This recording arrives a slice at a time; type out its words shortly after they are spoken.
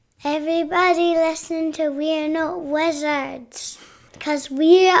Everybody listen to We're Not Wizards, because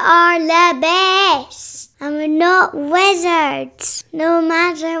we are the best, and we're not wizards, no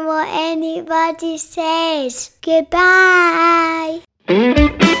matter what anybody says. Goodbye.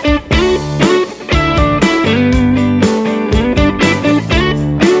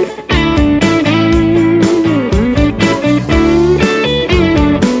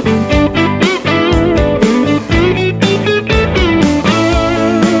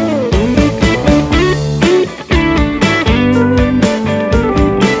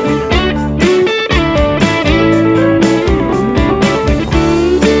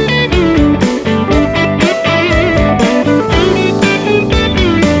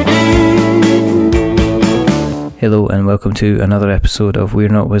 Hello and welcome to another episode of We're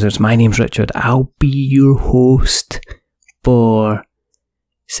Not Wizards. My name's Richard. I'll be your host for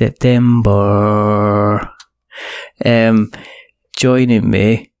September. Joining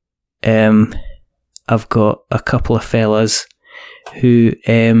me, I've got a couple of fellas who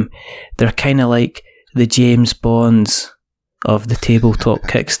they're kind of like the James Bonds of the tabletop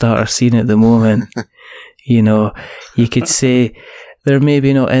Kickstarter scene at the moment. You know, you could say they're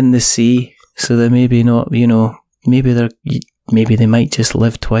maybe not in the sea, so they're maybe not, you know, maybe they might just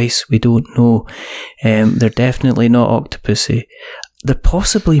live twice. We don't know. They're definitely not Octopussy. They're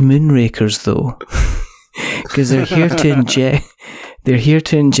possibly Moonrakers though, because they're here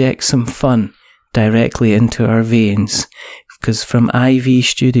to inject some fun directly into our veins. Because from IV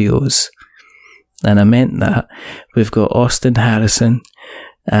Studios, and I meant that, we've got Austin Harrison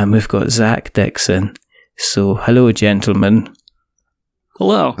and we've got Zach Dixon. So hello, gentlemen.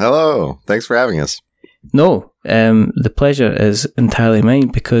 Hello. Hello. Thanks for having us. No, the pleasure is entirely mine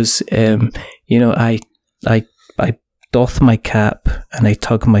because, you know, I doff my cap and I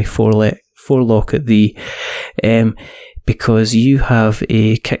tug my forelock at thee, because you have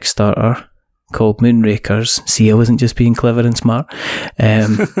a Kickstarter called Moonrakers. See, I wasn't just being clever and smart,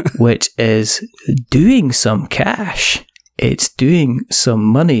 which is doing some cash. It's doing some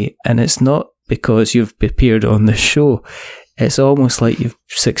money, and it's not because you've appeared on the show. It's almost like you're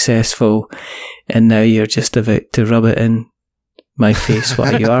successful and now you're just about to rub it in my face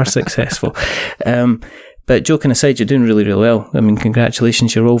while you are successful. But joking aside, you're doing really, really well. I mean,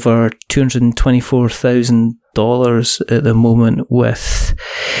 congratulations. You're over $224,000 at the moment with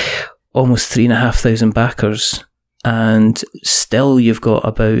almost 3,500 backers. And still you've got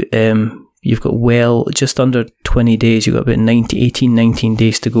about, just under 20 days. You've got about 19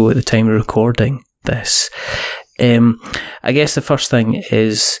 days to go at the time of recording this. I guess the first thing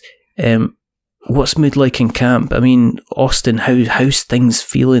is, what's mood like in camp? I mean, Austin, how's things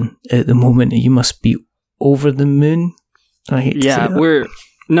feeling at the moment? You must be over the moon. We're over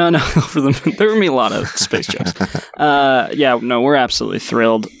the moon. There were a lot of space jokes. We're absolutely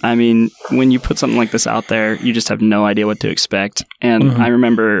thrilled. I mean, when you put something like this out there, you just have no idea what to expect. And I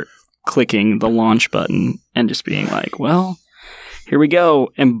remember clicking the launch button and just being like, well, here we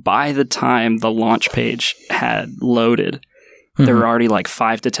go. And by the time the launch page had loaded, there were already like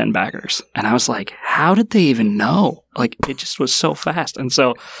 5 to 10 backers. And I was like, how did they even know? Like, it just was so fast. And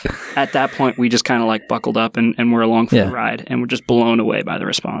so at that point, we just kind of like buckled up and we're along for the ride. And we're just blown away by the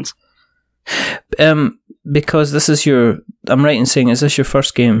response. Because this is I'm right in saying, is this your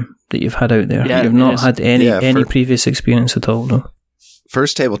first game that you've had out there? Yeah, you've not had any previous experience at all, no?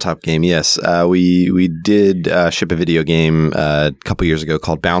 First tabletop game, yes. We did ship a video game a couple years ago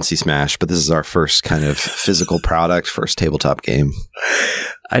called Bouncy Smash, but this is our first kind of physical product, first tabletop game.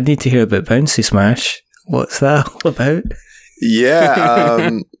 I need to hear about Bouncy Smash. What's that all about?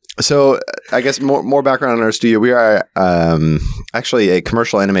 Yeah. So I guess more background on our studio. We are actually a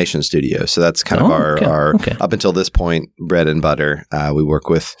commercial animation studio. So that's kind of our up until this point, bread and butter. We work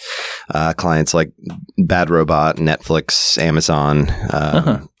with clients like Bad Robot, Netflix, Amazon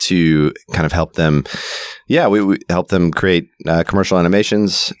to kind of help them. Yeah, we help them create commercial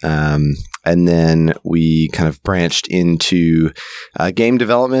animations. And then we kind of branched into game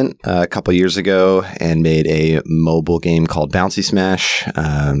development a couple years ago and made a mobile game called Bouncy Smash.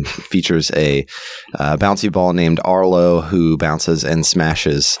 Features a bouncy ball named Arlo who bounces and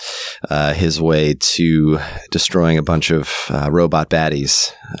smashes his way to destroying a bunch of robot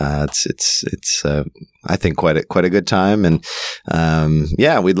baddies. It's I think quite a good time, and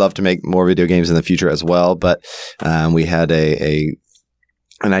we'd love to make more video games in the future as well. But we had an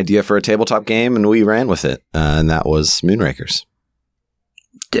idea for a tabletop game, and we ran with it, and that was Moonrakers.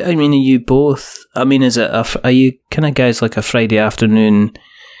 I mean, are you both? I mean, are you kind of guys like a Friday afternoon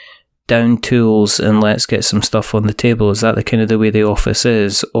down tools and let's get some stuff on the table? Is that the kind of the way the office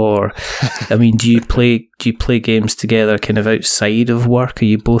is? Or, I mean, do you play games together kind of outside of work? Are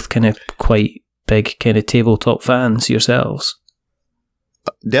you both kind of quite big kind of tabletop fans yourselves?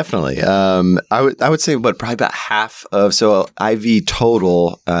 Definitely. I would say probably about half of, so IV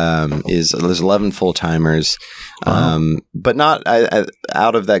total there's 11 full-timers. Wow. But not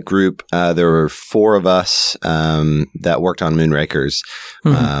out of that group, there were 4 of us that worked on Moonrakers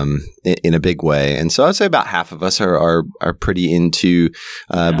in a big way. And so I'd say about half of us are pretty into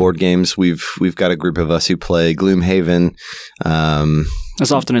board games. We've got a group of us who play Gloomhaven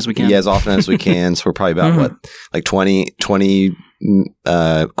as often as we can. Yeah, as often as we can. So we're probably about like 20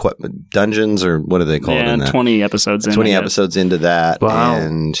 dungeons, or what do they call it in that? 20 episodes in. 20 episodes into that. Wow.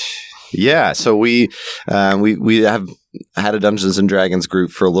 And yeah, so we have had a Dungeons and Dragons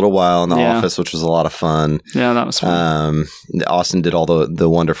group for a little while in the office, which was a lot of fun. Yeah, that was fun. Austin did all the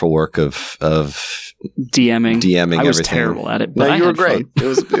wonderful work of DMing. I was everything. Terrible at it, but no, you were great.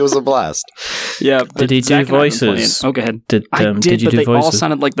 It was a blast. Yeah. Did he do voices? Oh, go ahead. I did, but you do they voices? all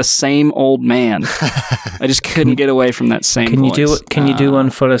sounded like the same old man. I just couldn't get away from that same voice. Can you do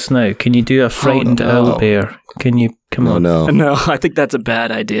one for us now? Can you do a frightened owlbear? Can you come on? No, I think that's a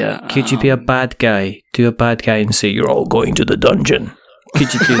bad idea. Could you be a bad guy? Do a bad guy and say you're all going to the dungeon.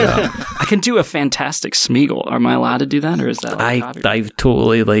 Could you do that? I can do a fantastic Smeagol. Am I allowed to do that, or is that? I've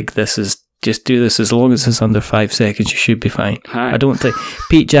totally this is. Just do this as long as it's under 5 seconds. You should be fine. Right. I don't think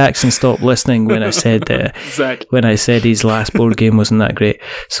Pete Jackson stopped listening when I said exactly. When I said his last board game wasn't that great.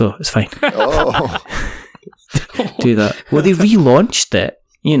 So it's fine. Oh, do that. Well, they relaunched it.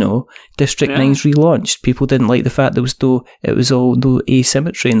 You know, District 9's relaunched. People didn't like the fact there was no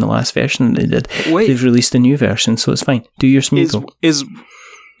asymmetry in the last version they did. Wait. They've released a new version, so it's fine. Do your Smeagol. Is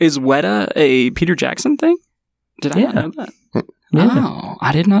Weta a Peter Jackson thing? Did I not know that? Yeah. Oh,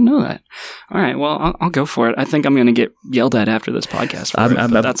 I did not know that. All right, well, I'll go for it. I think I'm going to get yelled at after this podcast. I'm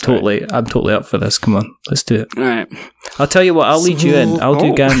totally up for this. Come on, let's do it. All right. I'll tell you what. I'll lead you in. I'll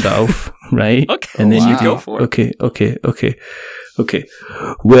do Gandalf, right? Okay. And then you go for it. Okay.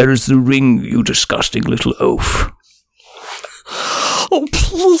 Where is the ring, you disgusting little oaf? Oh,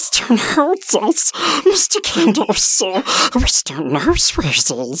 please don't hurt us, Mr. Gandalf, sir. We don't know swears.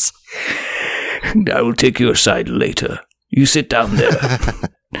 I will take your side later. You sit down there.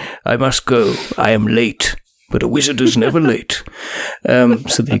 I must go. I am late, but a wizard is never late.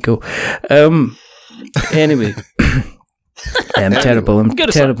 So there you go. Anyway, terrible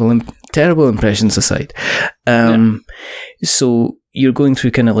impressions aside. So you're going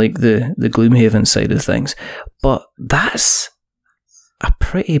through kind of like the Gloomhaven side of things, but that's a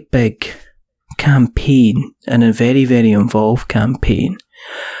pretty big campaign and a very, very involved campaign.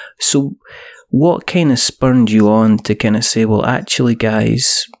 So what kind of spurred you on to kind of say, well, actually,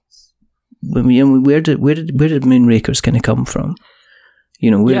 guys, where did Moonrakers kind of come from?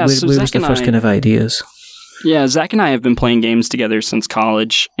 You know, where was the first kind of ideas? Yeah, Zach and I have been playing games together since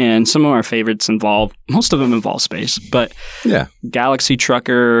college, and some of our favorites most of them involve space, but Galaxy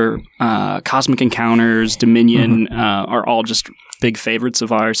Trucker, Cosmic Encounters, Dominion are all just big favorites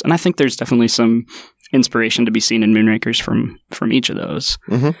of ours, and I think there's definitely some inspiration to be seen in Moonrakers from each of those.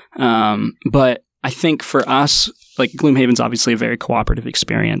 But I think for us, like, Gloomhaven's obviously a very cooperative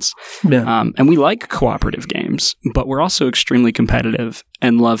experience. Yeah. And we like cooperative games, but we're also extremely competitive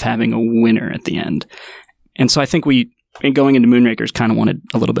and love having a winner at the end. And so I think going into Moonrakers, kind of wanted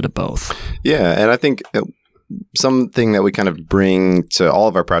a little bit of both. Yeah, and I think something that we kind of bring to all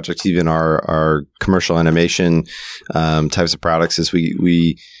of our projects, even our commercial animation types of products, is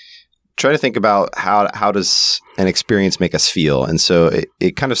we try to think about how does an experience make us feel. And so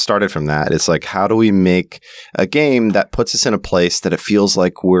it kind of started from that. It's like, how do we make a game that puts us in a place that it feels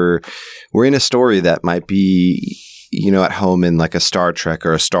like we're in a story that might be, you know, at home in like a Star Trek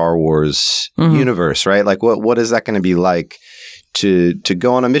or a Star Wars universe, right? Like what is that going to be like to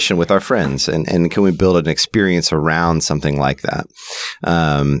go on a mission with our friends? And can we build an experience around something like that?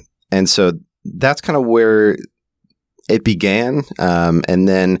 And so that's kind of where it began. And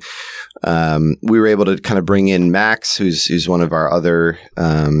then we were able to kind of bring in Max, who's one of our other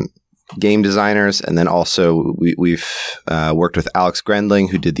game designers. And then also we've worked with Alex Grendling,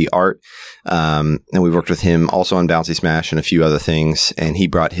 who did the art. And we worked with him also on Bouncy Smash and a few other things. And he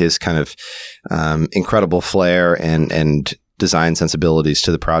brought his kind of incredible flair and design sensibilities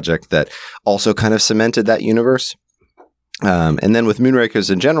to the project that also kind of cemented that universe. And then with Moonrakers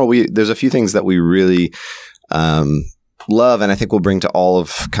in general, there's a few things that we really love, and I think we'll bring to all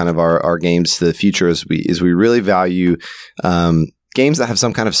of kind of our games to the future is we really value games that have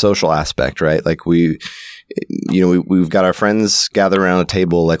some kind of social aspect, right? Like we've got our friends gathered around a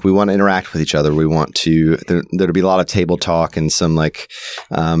table. Like, we want to interact with each other. We want to, there'll be a lot of table talk and some like,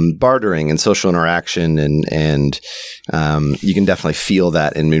 bartering and social interaction. And you can definitely feel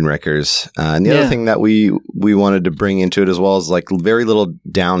that in Moonrakers. And the other thing that we wanted to bring into it as well is like very little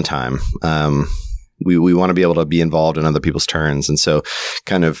downtime. We want to be able to be involved in other people's turns. And so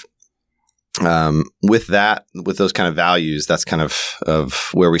kind of, with those kind of values, that's kind of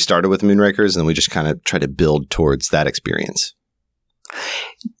where we started with Moonrakers, and we just kind of try to build towards that experience.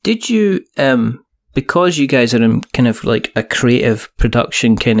 Did you, because you guys are in kind of like a creative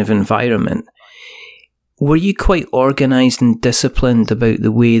production kind of environment, were you quite organised and disciplined about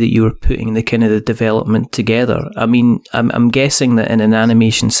the way that you were putting the kind of the development together? I mean, I'm guessing that in an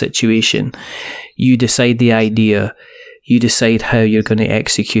animation situation, you decide the idea, you decide how you're going to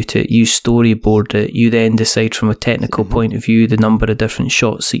execute it, you storyboard it, you then decide from a technical point of view the number of different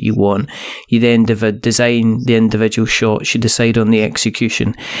shots that you want, you then design the individual shots, you decide on the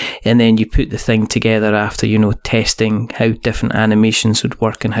execution, and then you put the thing together after, testing how different animations would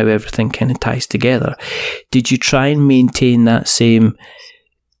work and how everything kind of ties together. Did you try and maintain that same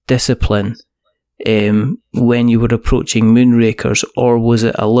discipline when you were approaching Moonrakers, or was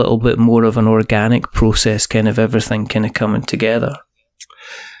it a little bit more of an organic process, kind of everything kind of coming together?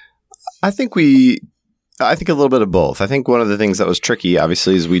 I think a little bit of both. I think one of the things that was tricky,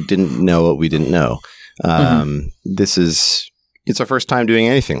 obviously, is we didn't know what we didn't know. It's our first time doing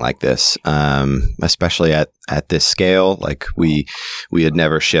anything like this, especially at this scale. Like we had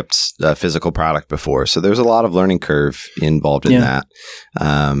never shipped a physical product before, so there's a lot of learning curve involved in that.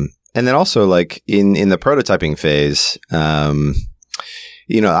 And then also, like in the prototyping phase, ideally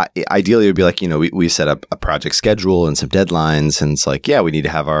it would be like, we set up a project schedule and some deadlines, and it's like, we need to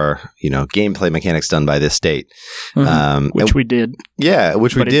have our, gameplay mechanics done by this date. Which we did. Yeah,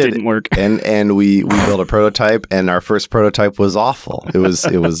 which we did. It didn't work. And we built a prototype, and our first prototype was awful. It was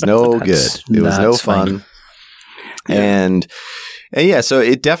no good. It was no fun. And so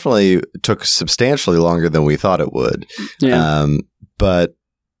it definitely took substantially longer than we thought it would. Yeah. But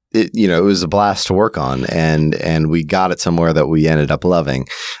it was a blast to work on, and we got it somewhere that we ended up loving.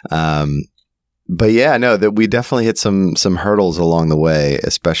 But that we definitely hit some hurdles along the way,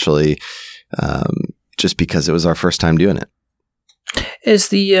 especially just because it was our first time doing it. Is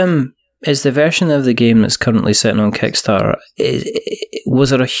the version of the game that's currently sitting on Kickstarter, was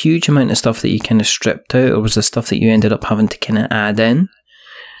there a huge amount of stuff that you kind of stripped out, or was there stuff that you ended up having to kind of add in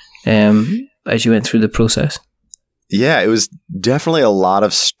as you went through the process? Yeah, it was definitely a lot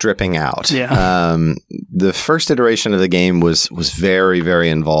of stripping out. Yeah. The first iteration of the game was very, very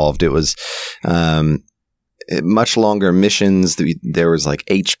involved. It was much longer missions. There was like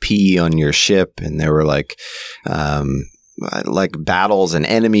HP on your ship, and there were like battles and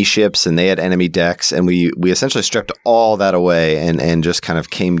enemy ships, and they had enemy decks, and we essentially stripped all that away and just kind of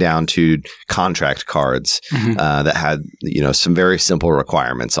came down to contract cards that had some very simple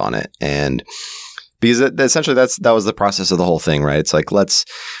requirements on it. And because essentially that was the process of the whole thing, right? It's like, let's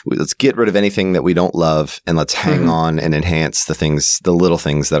get rid of anything that we don't love, and let's hang on and enhance the little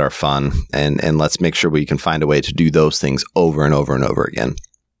things that are fun, and let's make sure we can find a way to do those things over and over and over again.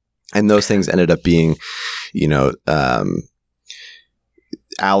 And those things ended up being,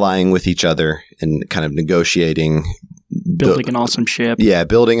 allying with each other and kind of negotiating. Building an awesome ship. Yeah,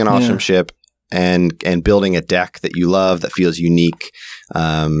 building an awesome ship. And building a deck that you love, that feels unique.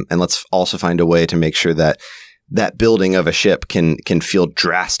 And let's also find a way to make sure that building of a ship can feel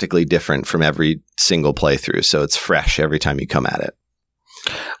drastically different from every single playthrough. So it's fresh every time you come at it.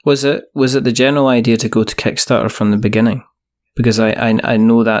 Was it the general idea to go to Kickstarter from the beginning? Because I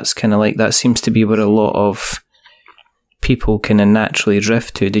know that's kind of like, that seems to be where a lot of people kind of naturally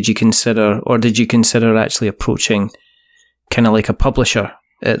drift to. Did you consider actually approaching kind of like a publisher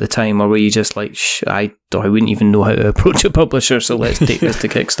at the time, or were you just like, I wouldn't even know how to approach a publisher, so let's take this to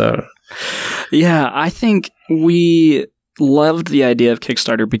Kickstarter? Yeah, I think we loved the idea of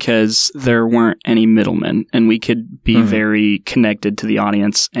Kickstarter because there weren't any middlemen, and we could be very connected to the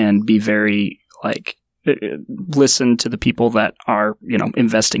audience and be very listen to the people that are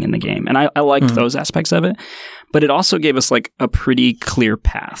investing in the game, and I liked those aspects of it. But it also gave us like a pretty clear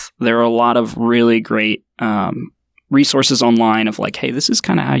path. There are a lot of really great resources online of like, hey, this is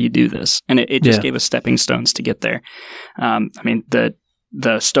kind of how you do this. And it just gave us stepping stones to get there. I mean, the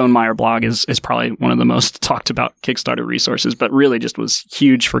Stonemaier blog is probably one of the most talked about Kickstarter resources, but really just was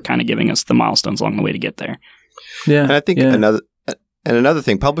huge for kind of giving us the milestones along the way to get there. Yeah. And I think another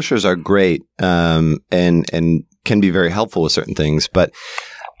thing, publishers are great and can be very helpful with certain things. But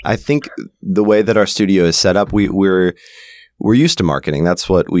I think the way that our studio is set up, we're used to marketing. That's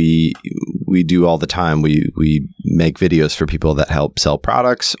what we we do all the time. We make videos for people that help sell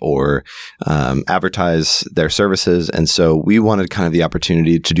products or advertise their services, and so we wanted kind of the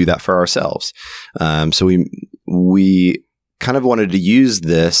opportunity to do that for ourselves. So we kind of wanted to use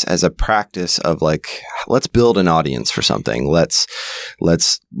this as a practice of like, let's build an audience for something. Let's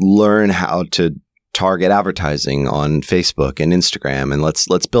learn how to target advertising on Facebook and Instagram, and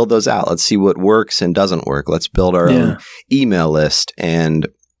let's build those out. Let's see what works and doesn't work. Let's build our own email list and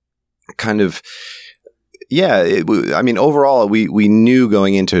kind of, overall, we knew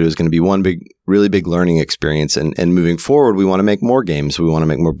going into it was going to be one really big learning experience. And moving forward, we want to make more games. We want to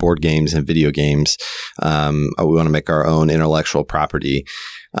make more board games and video games. We want to make our own intellectual property.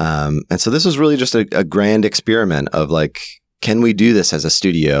 And so this was really just a grand experiment of like, can we do this as a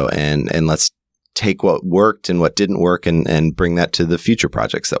studio? And let's take what worked and what didn't work and bring that to the future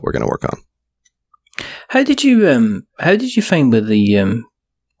projects that we're going to work on. How did you find with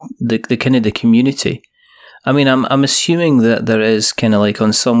the kind of the community? I mean, I'm assuming that there is kind of like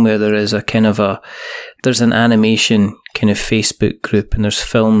on somewhere there is a kind of there's an animation kind of Facebook group and there's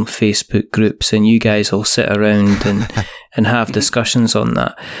film Facebook groups, and you guys all sit around and have discussions on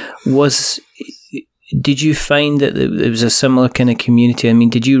that. Did you find that it was a similar kind of community? I mean,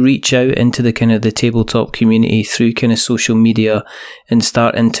 did you reach out into the kind of the tabletop community through kind of social media and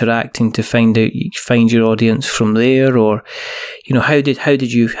start interacting to find your audience from there, or how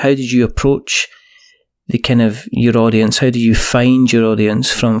did you approach the kind of your audience? How do you find your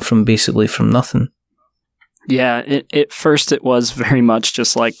audience from basically from nothing? Yeah, at first it was very much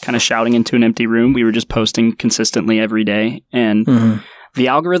just like kind of shouting into an empty room. We were just posting consistently every day, and the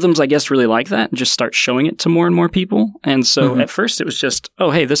algorithms, I guess, really like that and just start showing it to more and more people. And so at first it was just,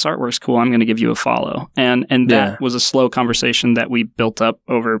 oh, hey, this artwork's cool. I'm going to give you a follow. And that was a slow conversation that we built up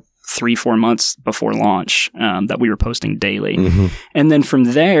over 3-4 months before launch, that we were posting daily. And then from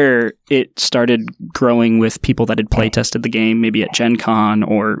there, it started growing with people that had play tested the game, maybe at Gen Con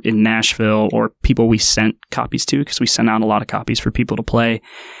or in Nashville, or people we sent copies to, because we sent out a lot of copies for people to play.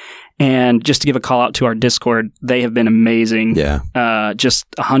 And just to give a call out to our Discord, they have been amazing. Yeah. Just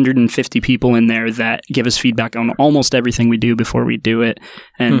 150 people in there that give us feedback on almost everything we do before we do it,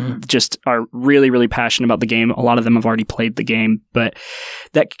 and just are really, really passionate about the game. A lot of them have already played the game, but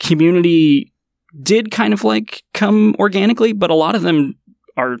that community did kind of like come organically, but a lot of them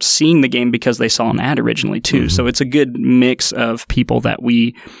are seeing the game because they saw an ad originally too. So it's a good mix of people that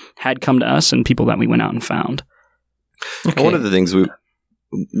we had come to us and people that we went out and found. Okay. One of the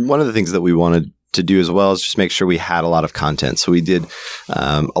things that we wanted to do as well is just make sure we had a lot of content. So we did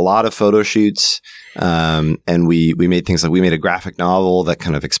a lot of photo shoots, and we made things like we made a graphic novel that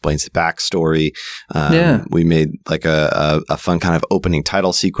kind of explains the backstory. We made like a fun kind of opening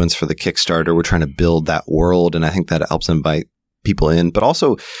title sequence for the Kickstarter. We're trying to build that world, and I think that helps invite people in. But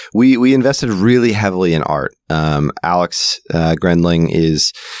also, we invested really heavily in art. Alex Grendling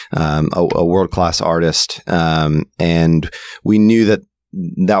is a world-class artist, and we knew that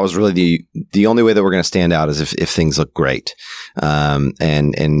was really the only way that we're going to stand out is if things look great.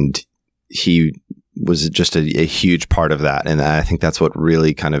 And he was just a huge part of that. And I think that's what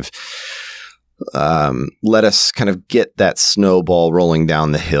really kind of let us kind of get that snowball rolling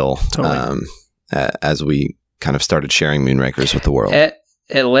down the hill. Totally. As we kind of started sharing Moonrakers with the world.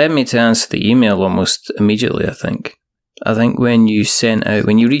 It led me to answer the email almost immediately, I think. When you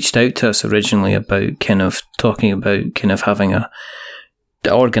reached out to us originally about kind of talking about kind of having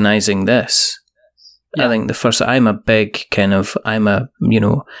organizing this, I think the first, I'm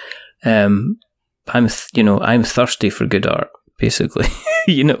thirsty for good art, basically.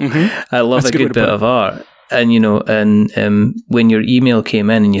 I love a good bit of art. And, when your email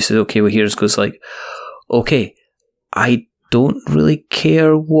came in and you said, okay, well, here's goes like, okay, I don't really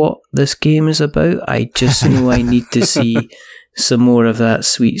care what this game is about. I just know I need to see some more of that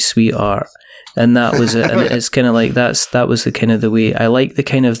sweet, sweet art. And that was it. And it's kind of like that was the kind of the way I like the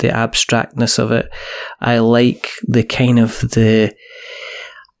kind of the abstractness of it. I like the kind of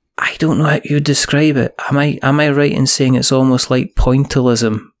I don't know how you describe it. Am I right in saying it's almost like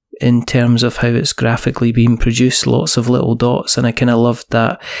pointillism in terms of how it's graphically being produced? Lots of little dots, and I kind of loved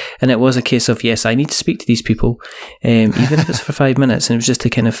that. And it was a case of, yes, I need to speak to these people, even if it's for 5 minutes, and it was just to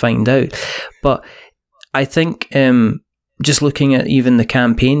kind of find out. But I think just looking at even the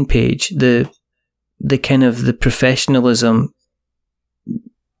campaign page, the kind of the professionalism,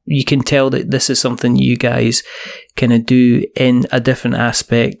 you can tell that this is something you guys kind of do in a different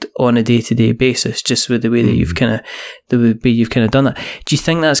aspect on a day-to-day basis, just with the way that you've kind of done that. Do you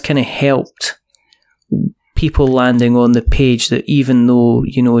think that's kind of helped people landing on the page that, even though,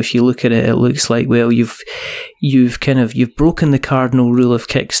 you know, if you look at it, it looks like, well, you've broken the cardinal rule of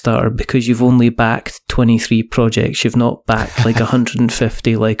Kickstarter because you've only backed 23 projects. You've not backed like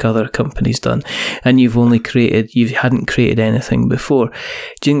 150 like other companies done, and you hadn't created anything before.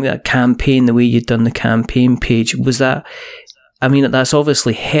 Do you think that campaign, the way you'd done the campaign page, was that? I mean, that's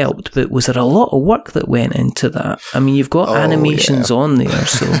obviously helped, but was there a lot of work that went into that? I mean, you've got animations on there,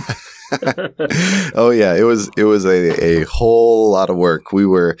 so. Oh yeah, it was a whole lot of work. We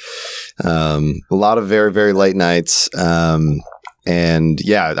were a lot of very, very late nights. And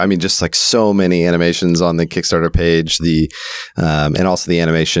yeah, I mean, just like so many animations on the Kickstarter page, and also the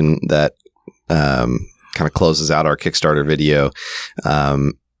animation that kind of closes out our Kickstarter video.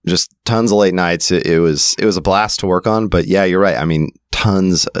 Just tons of late nights. It was a blast to work on, but yeah, you're right. I mean,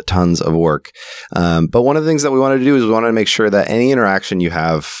 tons of work. But one of the things that we wanted to do is we wanted to make sure that any interaction you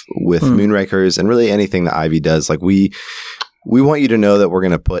have with Moonrakers, and really anything that Ivy does, like we want you to know that we're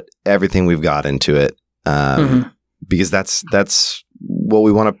going to put everything we've got into it. Because that's what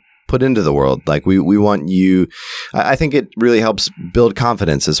we want to put into the world. Like we want you, I think it really helps build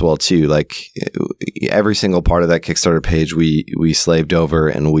confidence as well too. Like every single part of that Kickstarter page we slaved over,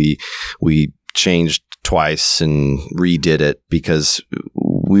 and we changed twice and redid it because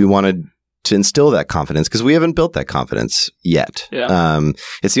we wanted to instill that confidence, because we haven't built that confidence yet.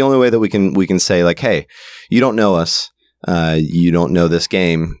 It's the only way that we can say like, hey, you don't know us, you don't know this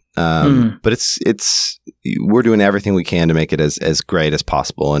game, but it's we're doing everything we can to make it as great as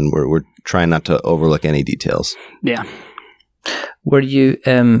possible, and we're trying not to overlook any details. Yeah. Were you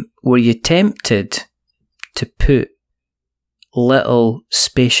tempted to put little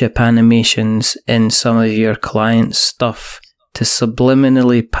spaceship animations in some of your clients' stuff to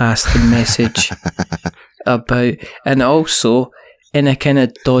subliminally pass the message about, and also in a kind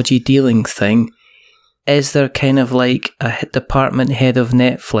of dodgy dealing thing, is there kind of like a department head of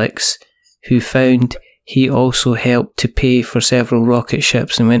Netflix who found he also helped to pay for several rocket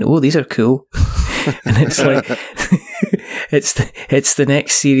ships and went, oh, these are cool. And it's like, it's the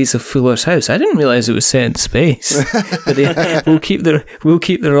next series of Fuller's House. I didn't realise it was set in space. But we'll keep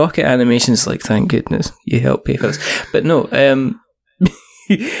the rocket animations. Like, thank goodness you helped pay for this. But no,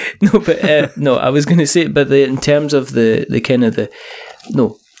 no, I was going to say, but in terms of the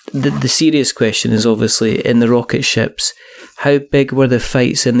serious question is obviously in the rocket ships, how big were the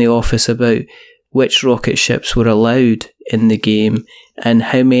fights in the office about which rocket ships were allowed in the game, and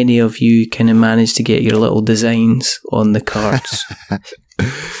how many of you kind of managed to get your little designs on the cards?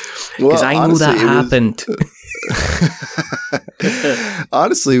 Because I know that happened.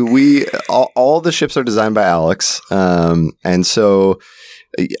 Honestly, all the ships are designed by Alex, and so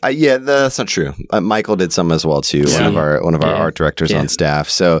yeah, that's not true. Michael did some as well too. Yeah. One of our art directors on staff.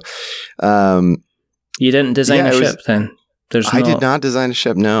 So you didn't design a ship then? I did not design a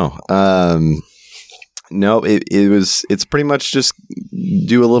ship. No. No, it's pretty much just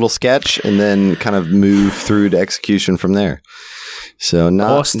do a little sketch and then kind of move through to execution from there. So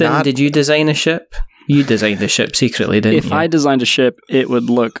Austin, did you design a ship? You designed the ship secretly, didn't you? If I designed a ship, it would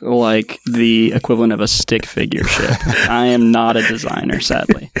look like the equivalent of a stick figure ship. I am not a designer,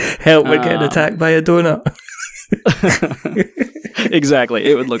 sadly. Help, we're getting attacked by a donut. Exactly.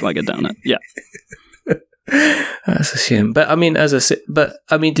 It would look like a donut. Yeah. That's a shame. But I mean,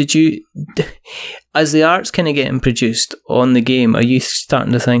 did you, as the art's kind of getting produced on the game, are you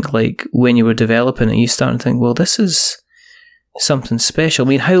starting to think, like, when you were developing it, are you starting to think, well, this is something special? I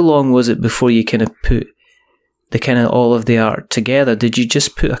mean, how long was it before you kind of put the kind of all of the art together? Did you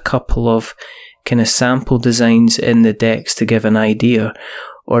just put a couple of kind of sample designs in the decks to give an idea,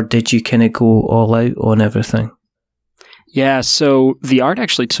 or did you kind of go all out on everything? Yeah, so the art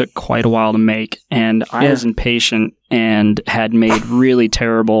actually took quite a while to make, and I was impatient and had made really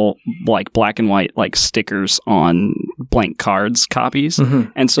terrible, like, black and white, like, stickers on blank cards copies.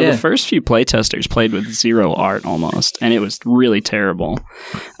 Mm-hmm. And so the first few playtesters played with zero art almost, and it was really terrible.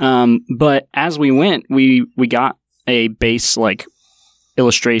 But as we went, we got a base, like,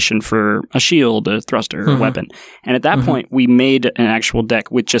 illustration for a shield, a thruster, a weapon. And at that point, we made an actual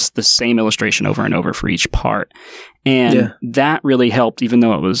deck with just the same illustration over and over for each part. And that really helped, even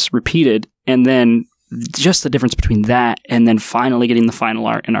though it was repeated. And then just the difference between that and then finally getting the final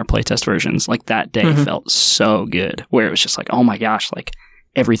art in our playtest versions, like that day felt so good, where it was just like, oh my gosh, like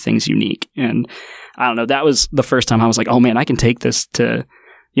everything's unique. And I don't know, that was the first time I was like, oh man, I can take this to,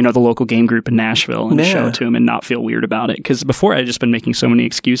 you know, the local game group in Nashville and show it to them and not feel weird about it. Because before I had just been making so many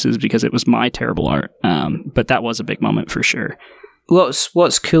excuses because it was my terrible art. But that was a big moment for sure.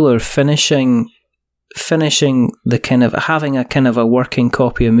 What's cooler, finishing the kind of, having a kind of a working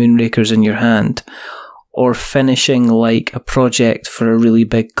copy of Moonrakers in your hand, or finishing like a project for a really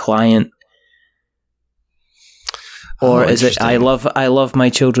big client? Or is it I love my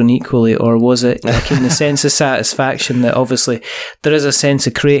children equally? Or was it like in the sense of satisfaction that obviously there is a sense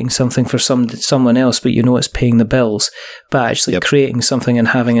of creating something for someone else, but you know it's paying the bills, but actually creating something and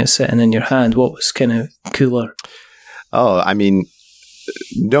having it sitting in your hand, what was kind of cooler? Oh, I mean,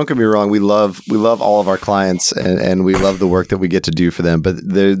 don't get me wrong. We love all of our clients and we love the work that we get to do for them. But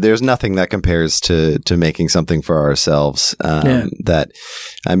there's nothing that compares to making something for ourselves. That,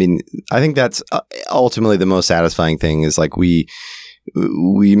 I mean, I think that's ultimately the most satisfying thing is like we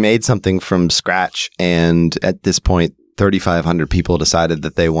made something from scratch, and at this point, 3,500 people decided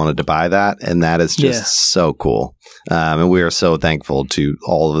that they wanted to buy that, and that is just so cool. And we are so thankful to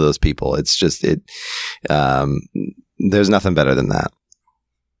all of those people. It's just there's nothing better than that.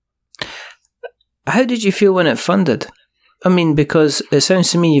 How did you feel when it funded? I mean, because it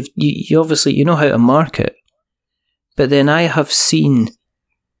sounds to me you obviously you know how to market, but then I have seen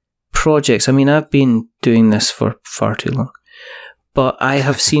projects. I mean, I've been doing this for far too long, but I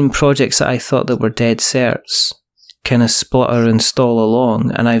have seen projects that I thought that were dead certs kind of splutter and stall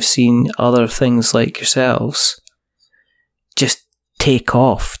along, and I've seen other things like yourselves just take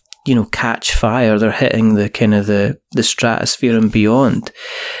off. You know, catch fire. They're hitting the kind of the stratosphere and beyond.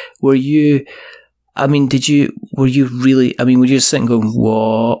 Were you? I mean, were you really, I mean, were you just sitting going,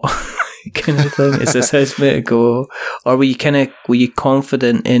 what kind of thing? Is this how it's meant to go? Or were you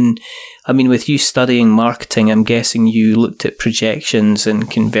confident in, I mean, with you studying marketing, I'm guessing you looked at projections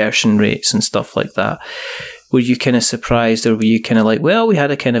and conversion rates and stuff like that. Were you kind of surprised, or were you kind of like, well, we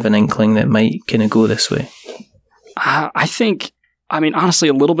had a kind of an inkling that might kind of go this way? I think, I mean, honestly,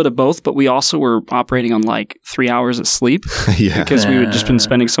 a little bit of both, but we also were operating on like 3 hours of sleep because we had just been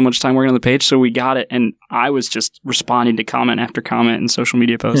spending so much time working on the page. So we got it, and I was just responding to comment after comment and social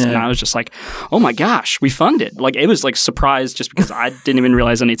media posts, and I was just like, oh my gosh, we funded. Like, it was like surprised just because I didn't even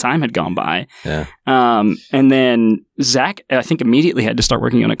realize any time had gone by. Yeah. And then Zach, I think, immediately had to start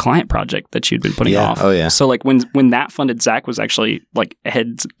working on a client project that she'd been putting off. Oh, yeah. So like when that funded, Zach was actually like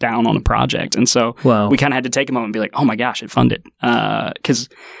heads down on a project. And so we kind of had to take a moment and be like, oh my gosh, it funded. Because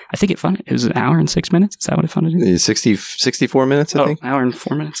I think it funded. It was an hour and 6 minutes. Is that what it funded in? 64 minutes, I think. Hour and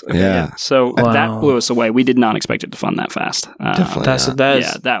 4 minutes. Okay, yeah. So that blew us away. We did not expect it to fund that fast. Definitely.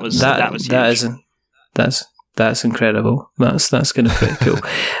 That was huge. That's incredible. That's going to be pretty cool.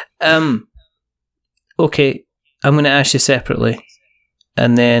 Okay. I'm going to ask you separately,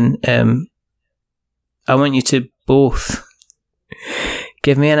 and then I want you to both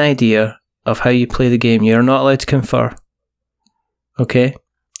give me an idea of how you play the game. You're not allowed to confer. Okay?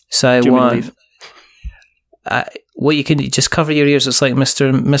 So I want... what you can do, just cover your ears. It's like Mr.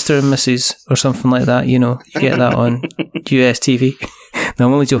 and Mrs. or something like that. You know, you get that on US TV. No,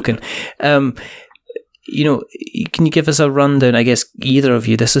 I'm only joking. You know, can you give us a rundown? I guess either of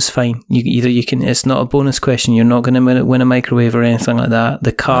you, this is fine. You can. It's not a bonus question. You're not going to win a microwave or anything like that.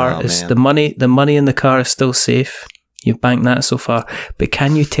 The car is the money. The money in the car is still safe. You've banked that so far. But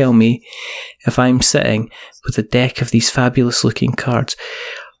can you tell me, if I'm sitting with a deck of these fabulous looking cards,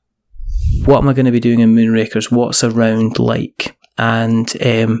 what am I going to be doing in Moonrakers? What's a round like? And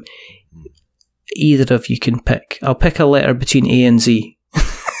either of you can pick. I'll pick a letter between A and Z.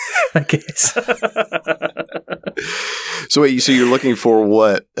 I guess. So you're looking for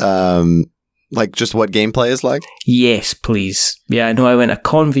what, like just what gameplay is like? Yes, please. Yeah, I know I went a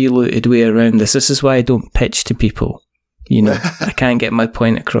convoluted way around this. This is why I don't pitch to people. You know, I can't get my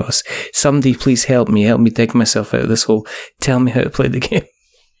point across. Somebody please help me dig myself out of this hole. Tell me how to play the game.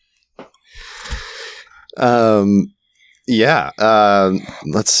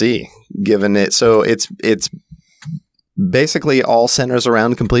 Let's see. Given it, so it's basically all centers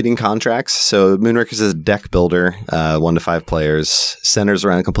around completing contracts. So Moonrakers is a deck builder, 1 to 5 players, centers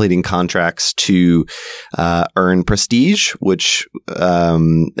around completing contracts to earn prestige, which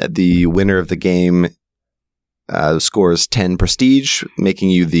the winner of the game scores 10 prestige, making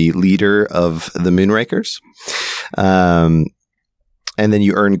you the leader of the Moonrakers. And then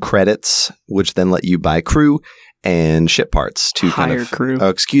you earn credits, which then let you buy crew and ship parts to hire crew. Oh,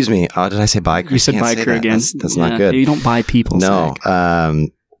 excuse me. Did I say buy crew? You said buy crew again. That's not good. You don't buy people. No.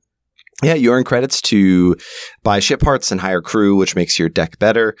 You earn credits to buy ship parts and hire crew, which makes your deck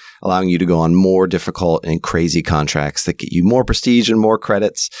better, allowing you to go on more difficult and crazy contracts that get you more prestige and more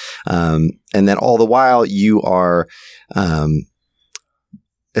credits. And then all the while you are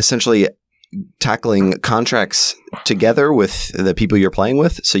essentially tackling contracts together with the people you're playing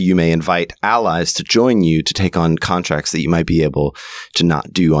with. So you may invite allies to join you to take on contracts that you might be able to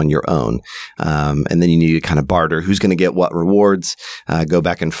not do on your own. And then you need to kind of barter who's going to get what rewards, go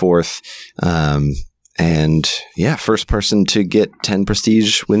back and forth. And yeah, first person to get 10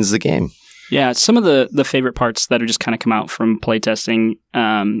 prestige wins the game. Yeah, some of the favorite parts that are just kind of come out from playtesting,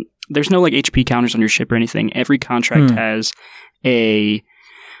 there's no like HP counters on your ship or anything. Every contract has a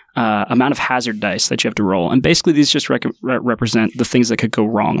amount of hazard dice that you have to roll. And basically these just represent the things that could go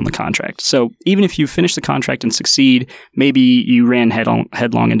wrong on the contract. So even if you finish the contract and succeed, maybe you ran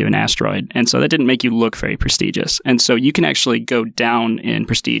headlong into an asteroid. And so that didn't make you look very prestigious. And so you can actually go down in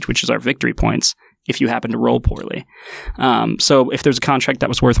prestige, which is our victory points, if you happen to roll poorly. So if there's a contract that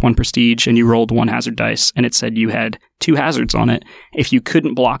was worth 1 prestige and you rolled 1 hazard dice and it said you had 2 hazards on it, if you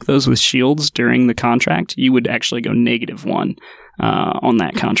couldn't block those with shields during the contract, you would actually go -1 on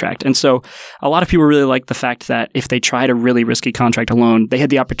that contract. And so a lot of people really like the fact that if they tried a really risky contract alone, they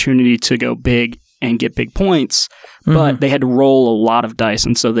had the opportunity to go big and get big points, but they had to roll a lot of dice,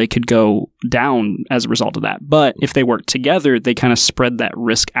 and so they could go down as a result of that. But if they worked together, they kind of spread that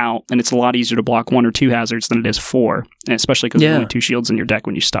risk out, and it's a lot easier to block 1 or 2 hazards than it is 4, and especially because there's only 2 shields in your deck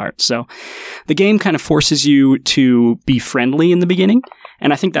when you start. So the game kind of forces you to be friendly in the beginning,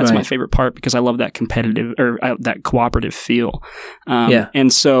 and I think that's my favorite part because I love that competitive or that cooperative feel.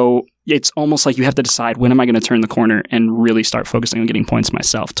 And so it's almost like you have to decide, when am I going to turn the corner and really start focusing on getting points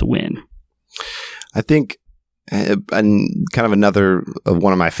myself to win? I think, and kind of another of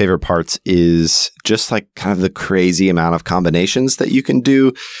one of my favorite parts is just like kind of the crazy amount of combinations that you can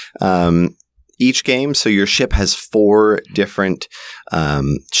do each game. So your ship has 4 different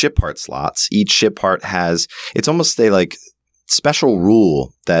ship part slots. Each ship part has, it's almost a like special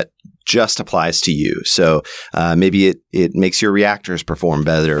rule that just applies to you. So maybe it makes your reactors perform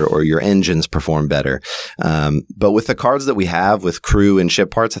better or your engines perform better. But with the cards that we have with crew and ship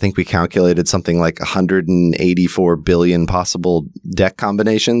parts, I think we calculated something like 184 billion possible deck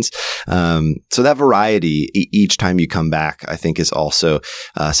combinations. So that variety each time you come back, I think, is also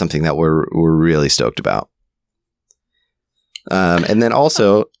something that we're really stoked about. And then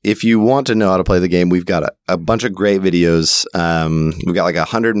also, if you want to know how to play the game, we've got a bunch of great videos. We've got like a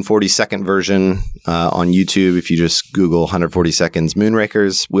 140-second version on YouTube. If you just Google 140 seconds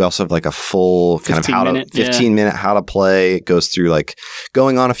Moonrakers, we also have like a full kind of 15-minute how to play. It goes through like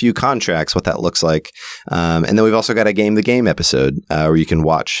going on a few contracts, what that looks like. And then we've also got a Game the Game episode where you can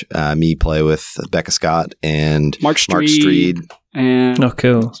watch me play with Becca Scott and Mark Streed. And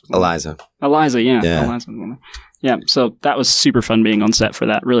cool. Eliza, yeah. Eliza's woman. Yeah, so that was super fun being on set for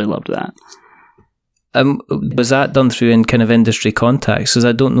that. Really loved that. Was that done through in kind of industry contacts? Because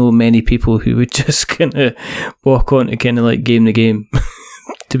I don't know many people who would just kind of walk on to kind of like game the game,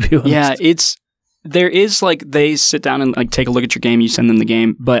 to be honest. Yeah, there is like they sit down and like take a look at your game, you send them the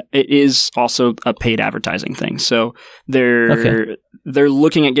game, but it is also a paid advertising thing. So they're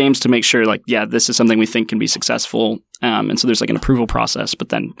looking at games to make sure like, yeah, this is something we think can be successful. And so there's like an approval process, but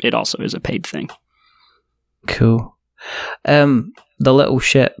then it also is a paid thing. Cool. The little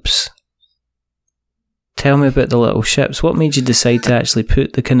ships. Tell me about the little ships. What made you decide to actually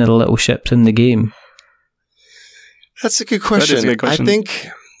put the kind of the little ships in the game? That's a good question. That is a good question. I think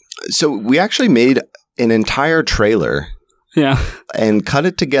so. We actually made an entire trailer, and cut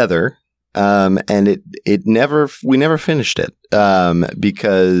it together. And we never finished it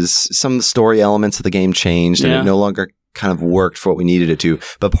because some of the story elements of the game changed, and it no longer kind of worked for what we needed it to.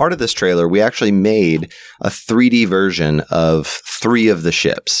 But part of this trailer, we actually made a 3D version of 3 of the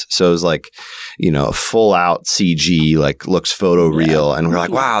ships. So it was like, a full out CG, like looks photoreal. And we're like,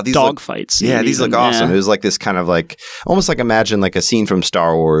 wow, these dogfights. Yeah, these look awesome. Yeah. It was like this kind of like, almost like imagine like a scene from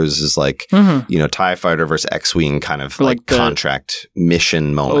Star Wars is like, TIE Fighter versus X-Wing kind of like contract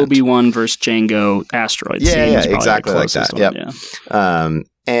mission moment. Obi-Wan versus Jango asteroid scene. Yeah, exactly like that. Yep. Yeah.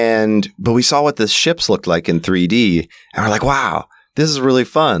 But we saw what the ships looked like in 3D, and we're like, wow, this is really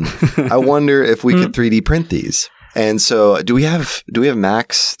fun. I wonder if we could 3D print these. And so do we have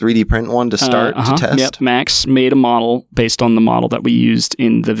Max 3D print one to start to test? Yep, Max made a model based on the model that we used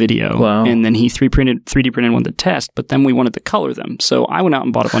in the video. Wow. And then he 3D printed one to test, but then we wanted to color them. So I went out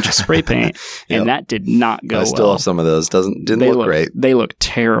and bought a bunch of spray paint, and that did not go well. I still have some of those. Didn't look great. They look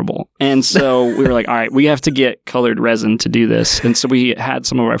terrible. And so we were like, all right, we have to get colored resin to do this. And so we had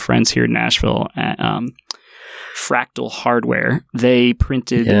some of our friends here in Nashville at Fractal Hardware. They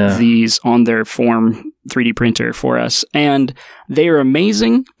printed these on their Form 3D printer for us, and they are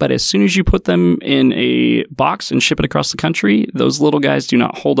amazing, but as soon as you put them in a box and ship it across the country, those little guys do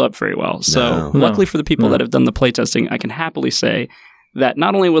not hold up very well. So luckily for the people that have done the playtesting, I can happily say that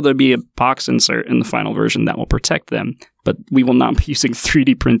not only will there be a box insert in the final version that will protect them, but we will not be using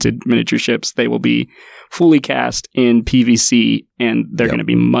 3D printed miniature ships. They will be fully cast in PVC, and they're going to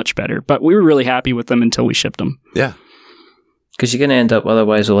be much better. But we were really happy with them until we shipped them. Yeah. Because you're going to end up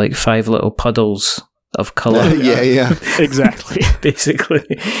otherwise with like 5 little puddles of colour. Yeah. Exactly. Basically,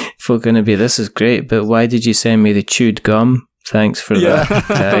 if we're going to be, this is great, but why did you send me the chewed gum? Thanks for that,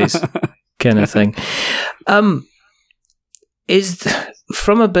 guys. Kind of thing.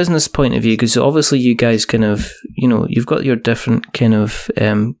 From a business point of view, because obviously you guys kind of, you've got your different kind of,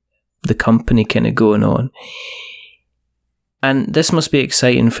 the company kind of going on. And this must be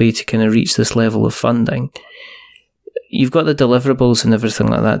exciting for you to kind of reach this level of funding. You've got the deliverables and everything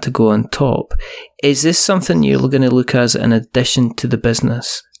like that to go on top. Is this something you're going to look at in addition to the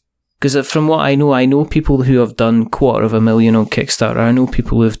business? Because from what I know people who have done $250,000 on Kickstarter. I know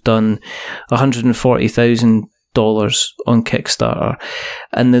people who've done $140,000 on Kickstarter,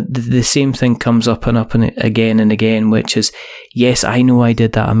 and the same thing comes up and again, which is, yes, I know I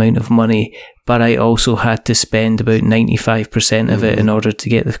did that amount of money, but I also had to spend about 95% of it in order to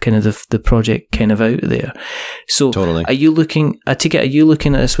get the project kind of out there. So, totally. Are you looking at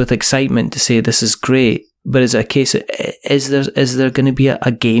this with excitement to say this is great? But is it a case of, is there going to be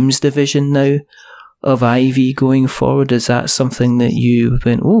a games division now of Ivy going forward? Is that something that you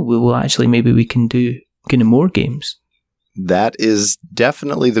went, maybe we can do kind of more games? That is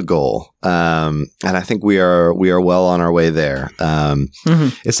definitely the goal, and I think we are well on our way there.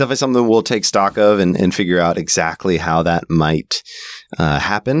 It's definitely something we'll take stock of and figure out exactly how that might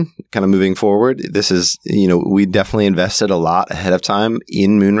happen, kind of moving forward. This is, we definitely invested a lot ahead of time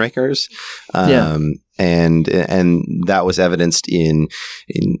in Moonrakers. And that was evidenced in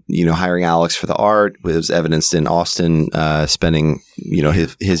hiring Alex for the art. It was evidenced in Austin spending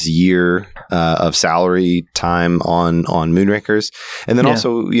his year of salary time on Moonrakers, and then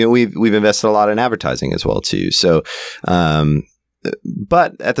also we've invested a lot in advertising as well too. So,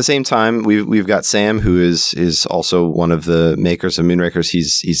 but at the same time, we've got Sam, who is also one of the makers of Moonrakers.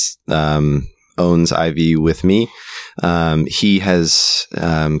 He's owns Ivy with me. He has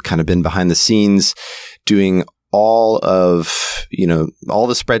kind of been behind the scenes doing all of all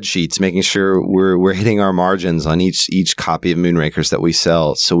the spreadsheets, making sure we're hitting our margins on each copy of Moonrakers that we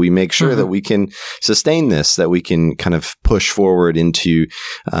sell. So we make sure that we can sustain this, that we can kind of push forward into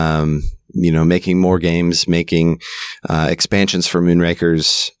making more games, making expansions for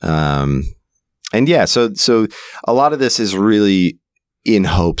Moonrakers. So a lot of this is really in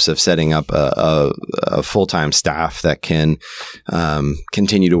hopes of setting up a full-time staff that can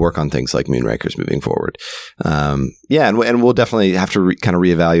continue to work on things like Moonrakers moving forward. And we'll definitely have to kind of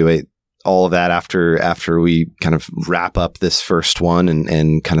reevaluate all of that after we kind of wrap up this first one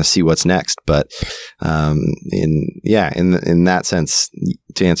and kind of see what's next. But in that sense,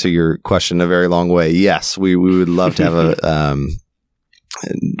 to answer your question a very long way, yes, we would love to have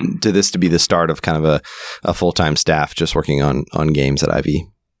to be the start of kind of a full-time staff just working on games at Ivy.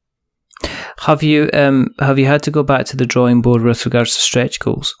 Have you had to go back to the drawing board with regards to stretch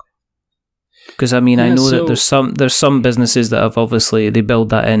goals? Because I know that there's some businesses that have obviously they build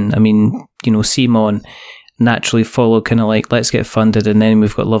that in. CMON naturally follow kind of like, let's get funded, and then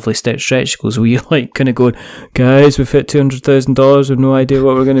we've got lovely stretch goals where you're like kind of going, guys, we've hit $200,000, we've no idea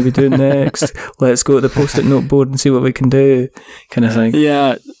what we're going to be doing next. Let's go to the post-it note board and see what we can do, kind of thing.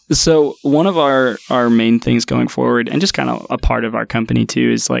 Yeah. So one of our main things going forward, and just kind of a part of our company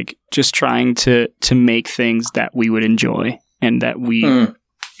too, is like just trying to make things that we would enjoy and that we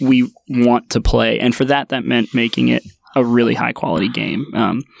want to play. And for that meant making it a really high quality game.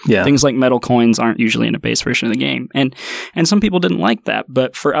 Things like metal coins aren't usually in a base version of the game. And some people didn't like that,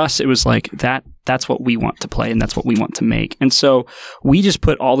 but for us, it was like that's what we want to play and that's what we want to make. And so we just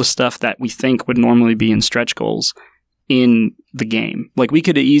put all the stuff that we think would normally be in stretch goals in the game. Like we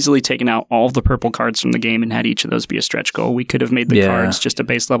could have easily taken out all of the purple cards from the game and had each of those be a stretch goal. We could have made the cards just a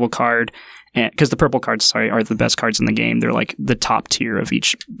base level card, because the purple cards, are the best cards in the game. They're like the top tier of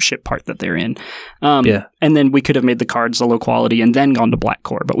each ship part that they're in. And then we could have made the cards a low quality and then gone to black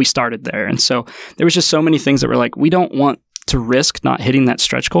core, but we started there. And so there was just so many things that were like, we don't want to risk not hitting that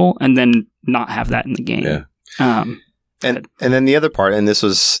stretch goal and then not have that in the game. Yeah. And then the other part, and this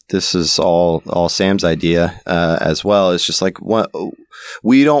is all Sam's idea as well, is just like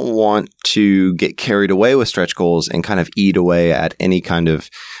we don't want to get carried away with stretch goals and kind of eat away at any kind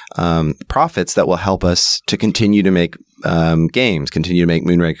of profits that will help us to continue to make games, continue to make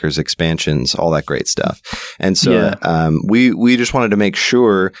Moonrakers expansions, all that great stuff. And so we just wanted to make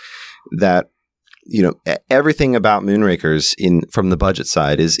sure that everything about Moonrakers from the budget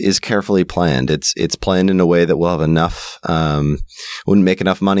side is carefully planned. It's planned in a way that we'll have enough, wouldn't make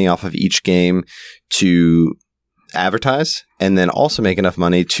enough money off of each game to advertise, and then also make enough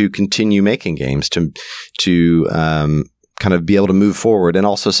money to continue making games to kind of be able to move forward and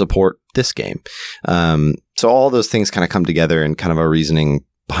also support this game. So all those things kind of come together in kind of our reasoning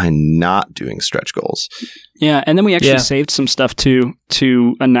behind not doing stretch goals. Yeah, and then we actually saved some stuff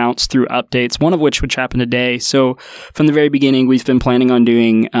to announce through updates, one of which happened today. So from the very beginning, we've been planning on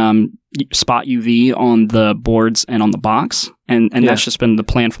doing spot UV on the boards and on the box, and that's just been the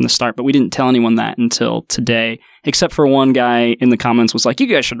plan from the start. But we didn't tell anyone that until today, except for one guy in the comments was like, "You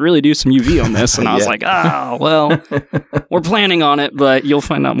guys should really do some UV on this," and I was like, "Oh, well, we're planning on it, but you'll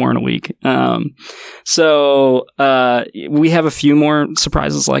find out more in a week." So we have a few more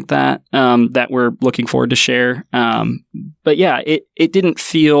surprises like that that we're looking forward to share. But yeah, it didn't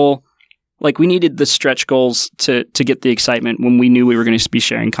feel like we needed the stretch goals to get the excitement when we knew we were going to be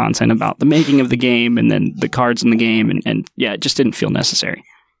sharing content about the making of the game and then the cards in the game. And yeah, it just didn't feel necessary.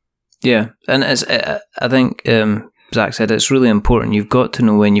 Yeah. And as I think Zach said, it's really important. You've got to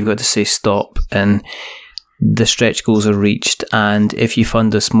know when you've got to say stop and the stretch goals are reached. And if you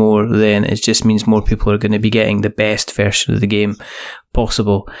fund us more, then it just means more people are going to be getting the best version of the game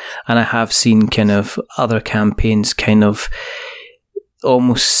possible. And I have seen kind of other campaigns kind of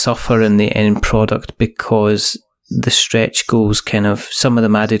almost suffer in the end product because the stretch goals kind of, some of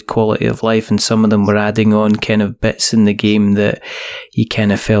them added quality of life and some of them were adding on kind of bits in the game that you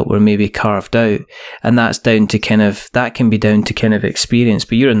kind of felt were maybe carved out. And that's down to kind of, that can be down to kind of experience,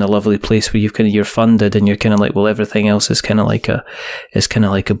 but you're in the lovely place where you're funded and you're kind of like, well, everything else is kind of like a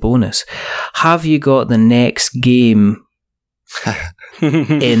bonus. Have you got the next game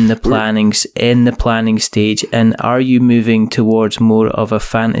in the planning stage, and are you moving towards more of a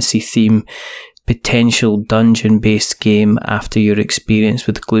fantasy theme, potential dungeon based game after your experience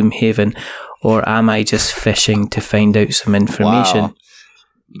with Gloomhaven, or am I just fishing to find out some information? Wow.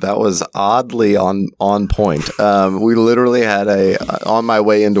 That was oddly on point. We literally had on my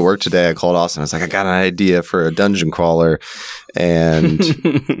way into work today, I called Austin. I was like, I got an idea for a dungeon crawler. And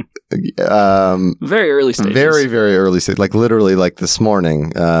very early stages. Very, very early stage, like literally like this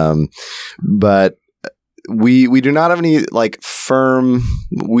morning. But we do not have any like firm,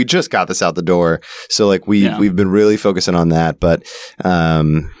 we just got this out the door. So like we've been really focusing on that. But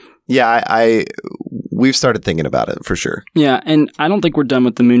we've started thinking about it for sure. Yeah, and I don't think we're done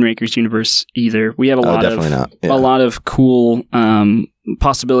with the Moonrakers universe either. We have a lot of cool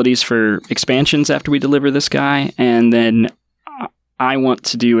possibilities for expansions after we deliver this guy, and then I want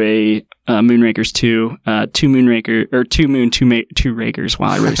to do a Moonrakers 2, two Rakers. Wow,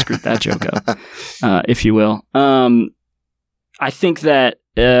 I really screwed that joke up, if you will. I think that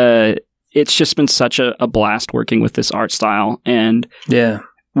it's just been such a blast working with this art style and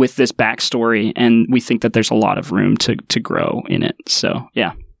with this backstory, and we think that there's a lot of room to grow in it. So,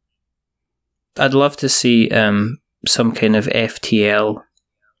 yeah. I'd love to see some kind of FTL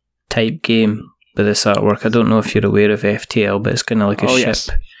type game with this artwork. I don't know if you're aware of FTL, but it's kind of like a ship. Yes.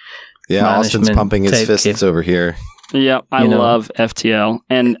 Yeah, Austin's pumping his fists over here. Yeah, I love FTL,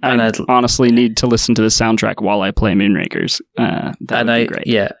 and I honestly need to listen to the soundtrack while I play Moonrakers. That would be great.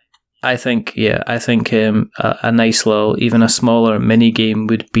 Yeah, I think a nice little, even a smaller mini game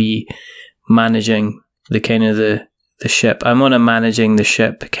would be managing the kind of the ship. I'm on a managing the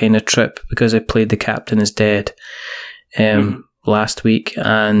ship kind of trip because I played The Captain is Dead last week,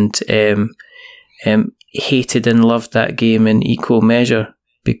 and hated and loved that game in equal measure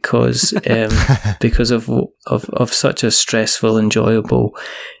because of such a stressful, enjoyable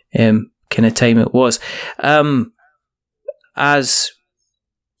kind of time it was. As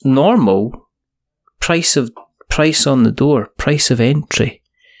normal, price on the door, price of entry.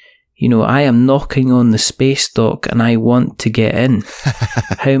 You know, I am knocking on the space dock and I want to get in.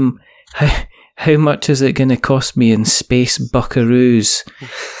 How much is it going to cost me in space buckaroos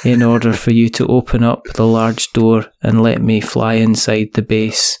in order for you to open up the large door and let me fly inside the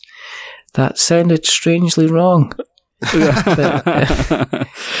base? That sounded strangely wrong.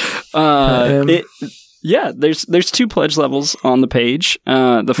 There's two pledge levels on the page.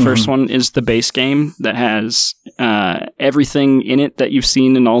 The first one is the base game that has everything in it that you've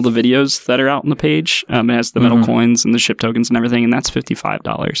seen in all the videos that are out on the page. It has the metal coins and the ship tokens and everything, and that's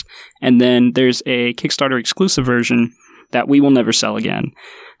 $55. And then there's a Kickstarter exclusive version that we will never sell again.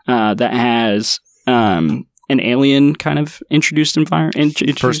 That has an alien kind of introduced environment.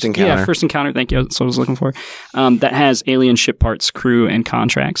 First encounter. Yeah, first encounter. Thank you. That's what I was looking for. That has alien ship parts, crew, and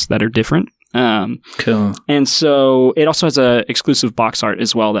contracts that are different. Cool. And so it also has a exclusive box art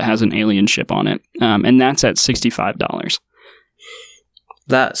as well that has an alien ship on it. And that's at $65.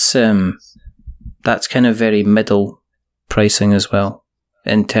 That's kind of very middle pricing as well,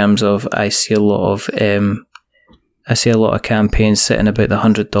 in terms of I see a lot of campaigns sitting about the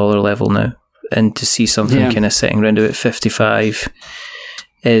 $100 level now, and to see something kind of sitting around about $55,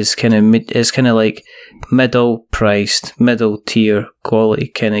 is kind of like middle priced, middle tier quality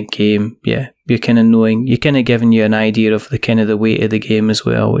kind of game. Yeah, you're kind of giving you an idea of the kind of the weight of the game as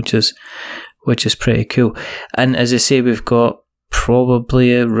well, which is pretty cool. And as I say, we've got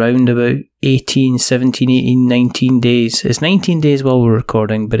probably around about 18, 19 days. It's 19 days while we're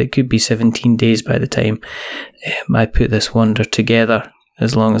recording, but it could be 17 days by the time I put this wonder together,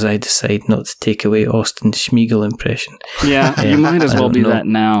 as long as I decide not to take away Austin's Schmiegel impression. Yeah, you might as well do that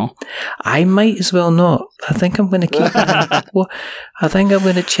now. I might as well not. I think I'm going to keep I think I'm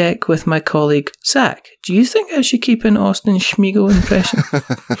going to check with my colleague, Zach. Do you think I should keep an Austin Schmiegel impression?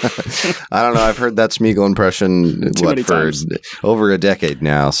 I don't know. I've heard that Schmiegel impression for over a decade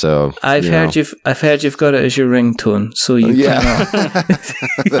now. So I've heard you've got it as your ringtone. So you cannot.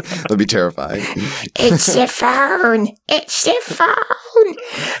 That'd be terrifying. It's the phone. It's the phone.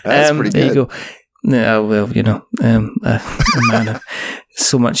 That's pretty good. There you go. Yeah, well, man,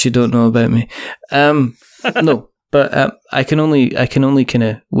 so much you don't know about me. No, but I can only kind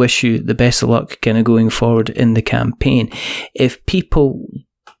of wish you the best of luck kind of going forward in the campaign. If people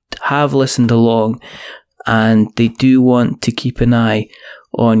have listened along and they do want to keep an eye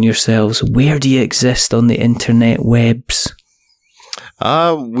on yourselves, where do you exist on the internet webs?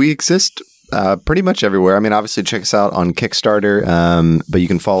 We exist pretty much everywhere. I mean, obviously check us out on Kickstarter, but you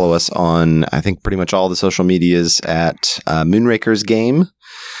can follow us on, I think, pretty much all the social medias at Moonrakers Game.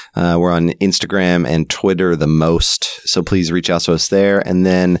 We're on Instagram and Twitter the most, so please reach out to us there. And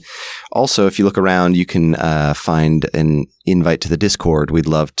then also, if you look around, you can find an invite to the Discord. We'd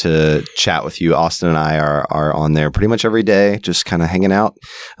love to chat with you. Austin and I are on there pretty much every day, just kind of hanging out.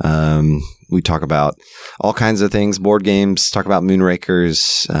 We talk about all kinds of things, board games, talk about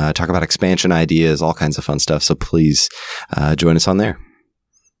Moonrakers, talk about expansion ideas, all kinds of fun stuff. So please join us on there.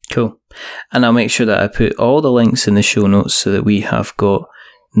 Cool. And I'll make sure that I put all the links in the show notes so that we have got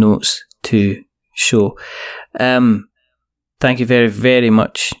notes to show. Thank you very, very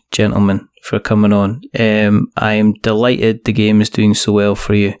much, gentlemen, for coming on. I am delighted the game is doing so well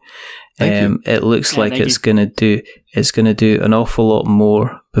for you. It looks like it's going to do an awful lot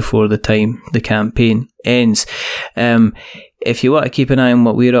more before the time the campaign ends. If you want to keep an eye on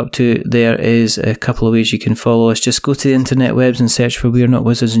what we're up to, there is a couple of ways you can follow us. Just go to the internet webs and search for We're Not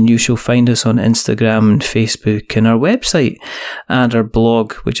Wizards, and you shall find us on Instagram and Facebook and our website and our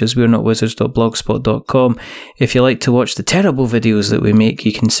blog, which is we'renotwizards.blogspot.com. If you like to watch the terrible videos that we make,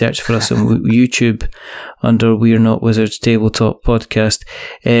 you can search for us on YouTube under We're Not Wizards Tabletop Podcast.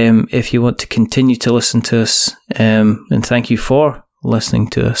 If you want to continue to listen to us, and thank you for listening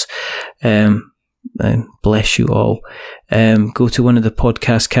to us, and bless you all. Go to one of the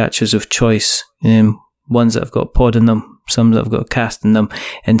podcast catchers of choice, ones that have got pod in them, some that have got cast in them,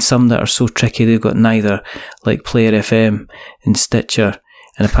 and some that are so tricky they've got neither, like Player FM and Stitcher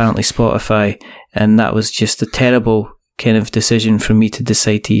and apparently Spotify. And that was just a terrible kind of decision for me to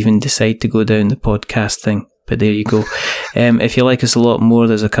decide to go down the podcast thing. But there you go. If you like us a lot more,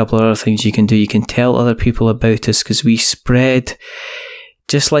 there's a couple of other things you can do. You can tell other people about us, because we spread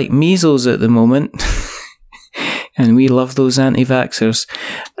just like measles at the moment. And we love those anti-vaxxers.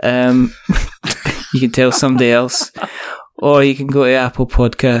 You can tell somebody else. Or you can go to Apple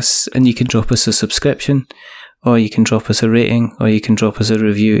Podcasts and you can drop us a subscription. Or you can drop us a rating. Or you can drop us a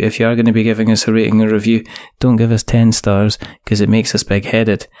review. If you are going to be giving us a rating or review, don't give us 10 stars because it makes us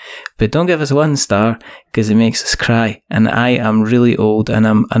big-headed. But don't give us 1 star because it makes us cry. And I am really old and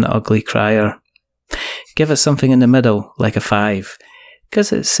I'm an ugly crier. Give us something in the middle, like a 5.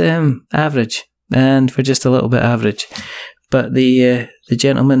 Because it's average, and we're just a little bit average. But the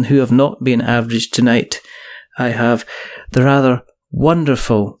gentlemen who have not been average tonight, I have the rather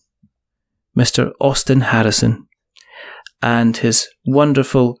wonderful Mr. Austin Harrison and his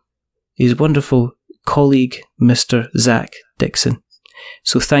wonderful colleague, Mr. Zach Dixon.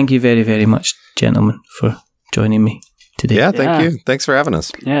 So thank you very, very much, gentlemen, for joining me today. Yeah, thank you. Thanks for having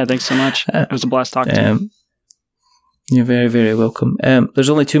us. Yeah, thanks so much. It was a blast talking to you. You're very, very welcome. There's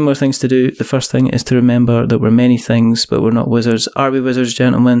only 2 more things to do. The first thing is to remember that we're many things, but we're not wizards. Are we wizards,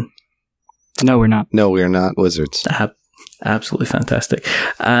 gentlemen? No, we're not. No, we are not wizards. Absolutely fantastic.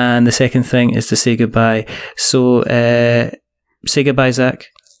 And the second thing is to say goodbye. So, say goodbye, Zach.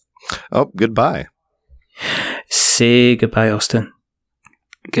 Oh, goodbye. Say goodbye, Austin.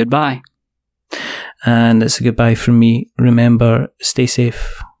 Goodbye. And it's a goodbye from me. Remember, stay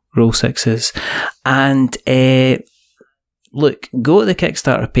safe, roll 6s, and look, go to the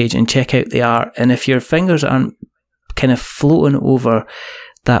Kickstarter page and check out the art. And if your fingers aren't kind of floating over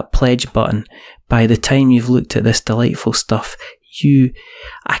that pledge button by the time you've looked at this delightful stuff,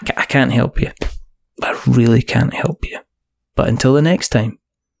 I can't help you. I really can't help you. But until the next time,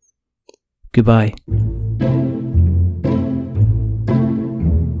 Goodbye.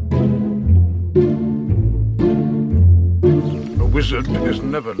 A wizard is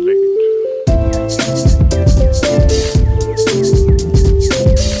never late.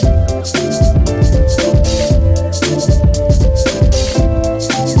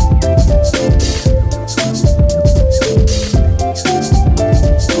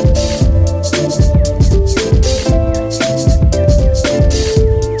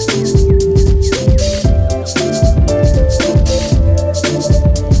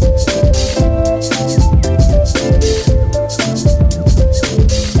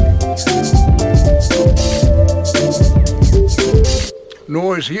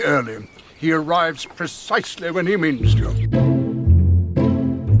 Nor is he early. He arrives precisely when he means to.